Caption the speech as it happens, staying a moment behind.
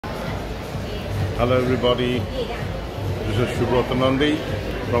Hello everybody, this is Subrata Nandy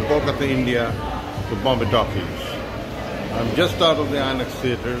from Kolkata, India to Bombay Talkies. I'm just out of the Inox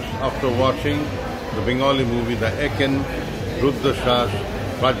theatres after watching the Bengali movie The Eken Ruddhaswas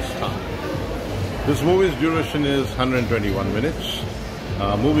Rajasthan. This movie's duration is 121 minutes.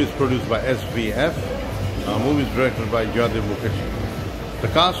 Movie is produced by SVF. Movie is directed by Joydeep. The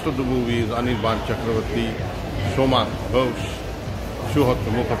cast of the movie is Anirban Chakrabarti, Somak, Ghosh,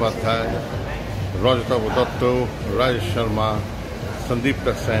 Suhotra, Mukhopadhay, Rajatava, Dutta, Rajesh, Sharma,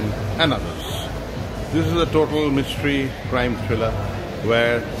 Sandipta, and others. This is a total mystery crime thriller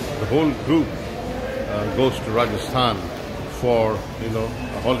where the whole group goes to Rajasthan for a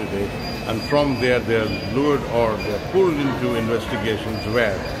holiday, and from there they are lured or they are pulled into investigations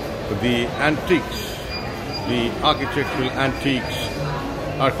where the antiques, the architectural antiques,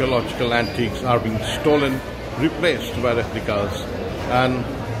 archaeological antiques are being stolen, replaced by replicas, and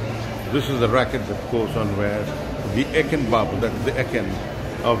this is the racket that goes on where the Eken Babu, that is the Eken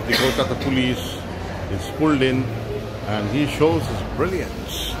of the Kolkata police, is pulled in, and he shows his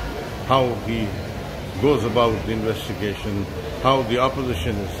brilliance, how he goes about the investigation, how the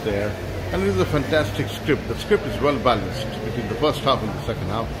opposition is there, and it is a fantastic script. The script is well balanced between the first half and the second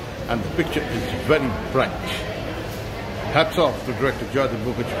half, and the picture is very bright. Hats off to director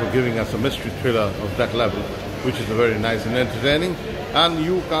Joydeep for giving us a mystery thriller of that level, which is very nice and entertaining, and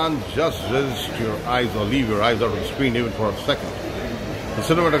you can't just resist your eyes or leave your eyes out of the screen even for a second. The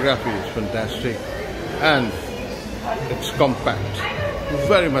cinematography is fantastic, and it's compact,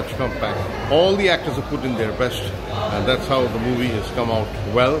 very much compact. All the actors have put in their best, and that's how the movie has come out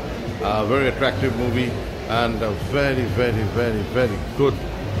well. Very attractive movie, and a very, very, very, very good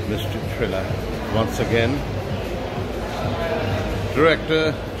mystery thriller. Once again,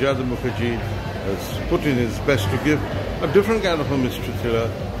 director Joydeep Mukherjee has put in his best to give a different kind of a mystery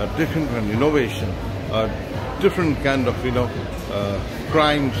thriller, a different kind of innovation, a different kind of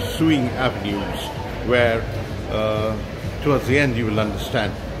crime suing avenues where towards the end you will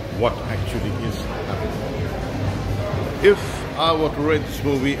understand what actually is happening. If I were to rate this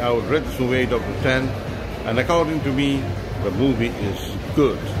movie, I would rate this movie 8 out of 10, and according to me, the movie is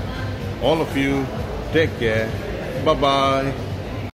good. All of you, take care. Bye-bye.